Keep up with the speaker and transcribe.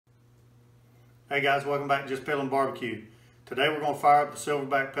Hey guys, welcome back to Just Piddlin Barbecue. Today we're going to fire up the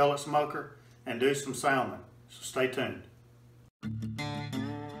Silverbac Pellet Smoker and do some salmon, so stay tuned.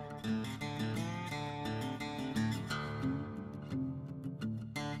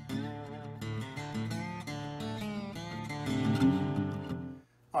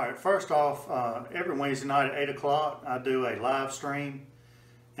 Alright, first off, every Wednesday night at 8 o'clock I do a live stream,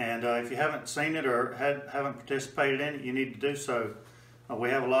 and if you haven't seen it or haven't participated in it, you need to do so. We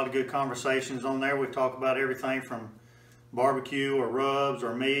have a lot of good conversations on there. We talk about everything from barbecue or rubs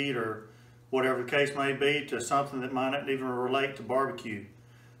or meat or whatever the case may be to something that might not even relate to barbecue.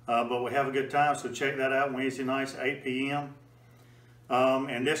 But we have a good time, so check that out Wednesday nights at 8 p.m.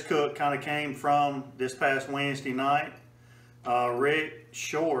 And this cook kind of came from this past Wednesday night. Rick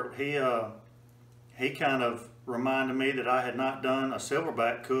Short, he kind of reminded me that I had not done a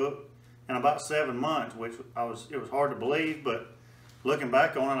silverback cook in about 7 months, which it was hard to believe, but looking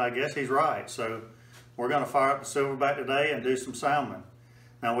back on it, I guess he's right. So we're going to fire up the silverback today and do some salmon.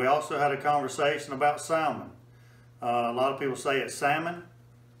 Now, we also had a conversation about salmon. A lot of people say it's salmon,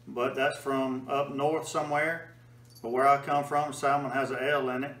 but that's from up north somewhere. But where I come from, salmon has an L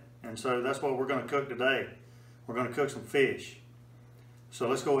in it, and so that's what we're going to cook today. We're going to cook some fish. So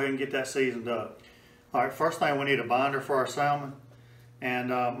let's go ahead and get that seasoned up. All right, first thing, we need a binder for our salmon. And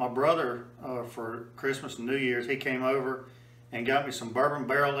my brother, for Christmas and New Year's, he came over and got me some bourbon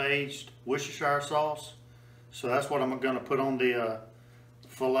barrel-aged Worcestershire sauce. So that's what I'm going to put on the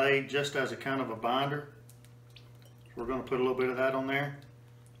fillet just as a kind of a binder. So we're going to put a little bit of that on there.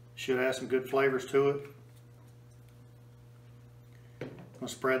 Should add some good flavors to it. I'm going to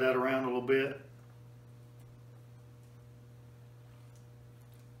spread that around a little bit.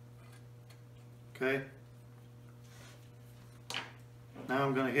 Okay. Now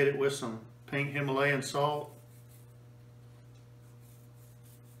I'm going to hit it with some pink Himalayan salt.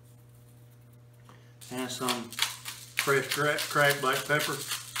 And some fresh cracked black pepper.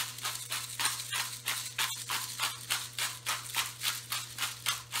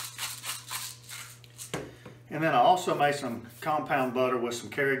 And then I also made some compound butter with some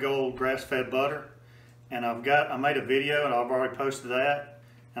Kerrygold grass-fed butter. And I made a video and I've already posted that.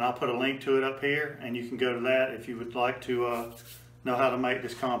 And I'll put a link to it up here, and you can go to that if you would like to know how to make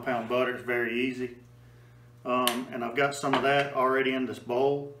this compound butter. It's very easy. And I've got some of that already in this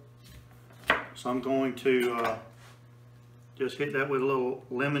bowl. So I'm going to just hit that with a little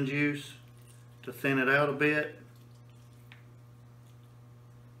lemon juice to thin it out a bit.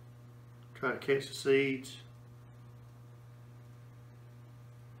 Try to catch the seeds.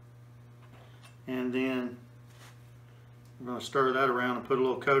 And then I'm going to stir that around and put a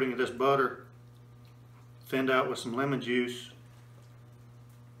little coating of this butter thinned out with some lemon juice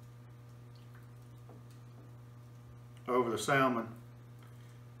over the salmon.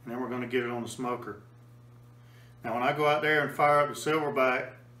 And then we're going to get it on the smoker. Now when I go out there and fire up the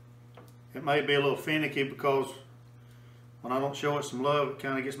silverback, it may be a little finicky because when I don't show it some love, it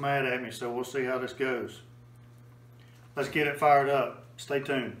kind of gets mad at me. So we'll see how this goes. Let's get it fired up. Stay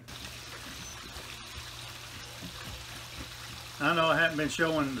tuned. I know I haven't been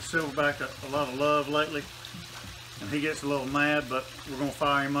showing the silverback a lot of love lately, and he gets a little mad, but we're going to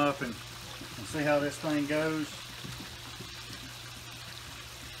fire him up and see how this thing goes.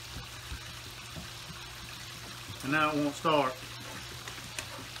 And now it won't start.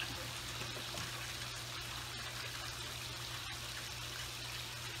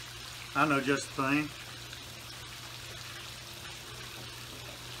 I know just the thing.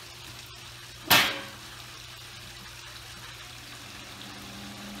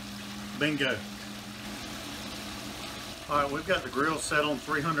 Bingo. Alright, we've got the grill set on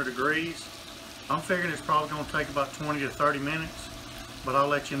 300 degrees. I'm figuring it's probably going to take about 20 to 30 minutes, but I'll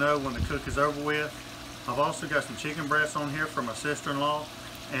let you know when the cook is over with. I've also got some chicken breasts on here from my sister-in-law,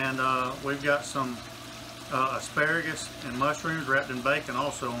 and we've got some asparagus and mushrooms wrapped in bacon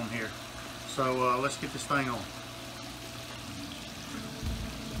also on here. So let's get this thing on.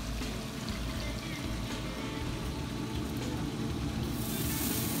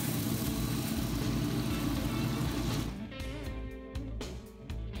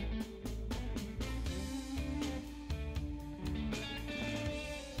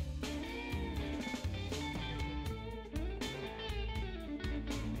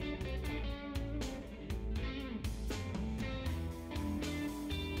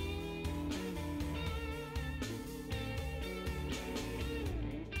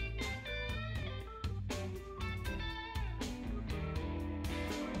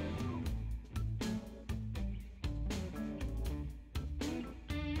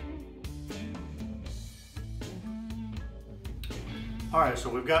 Alright, so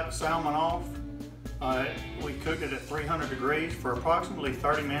we've got the salmon off. We cooked it at 300 degrees for approximately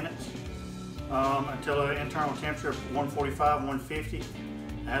 30 minutes until an internal temperature of 145, 150.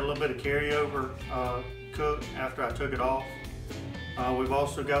 I had a little bit of carryover cooked after I took it off. We've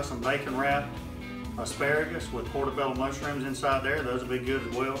also got some bacon wrapped asparagus with portobello mushrooms inside there. Those will be good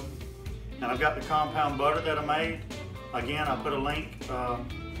as well. And I've got the compound butter that I made. Again, I put a link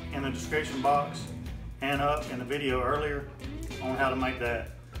in the description box and up in the video earlier on how to make that.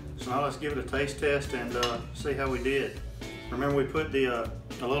 So now let's give it a taste test and see how we did. Remember, we put a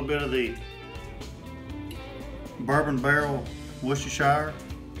little bit of the bourbon barrel Worcestershire,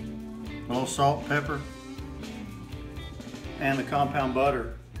 a little salt, pepper, and the compound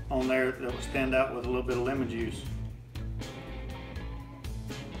butter on there that will stand out with a little bit of lemon juice.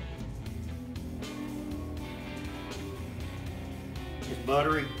 It's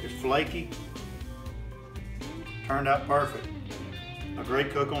buttery, it's flaky, turned out perfect. A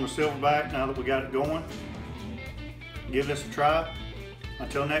great cook on the Silverbac now that we got it going. Give this a try.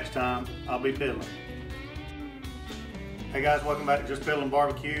 Until next time, I'll be Piddlin. Hey guys, welcome back to Just Piddlin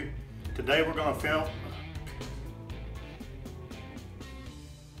Barbecue. Today we're going to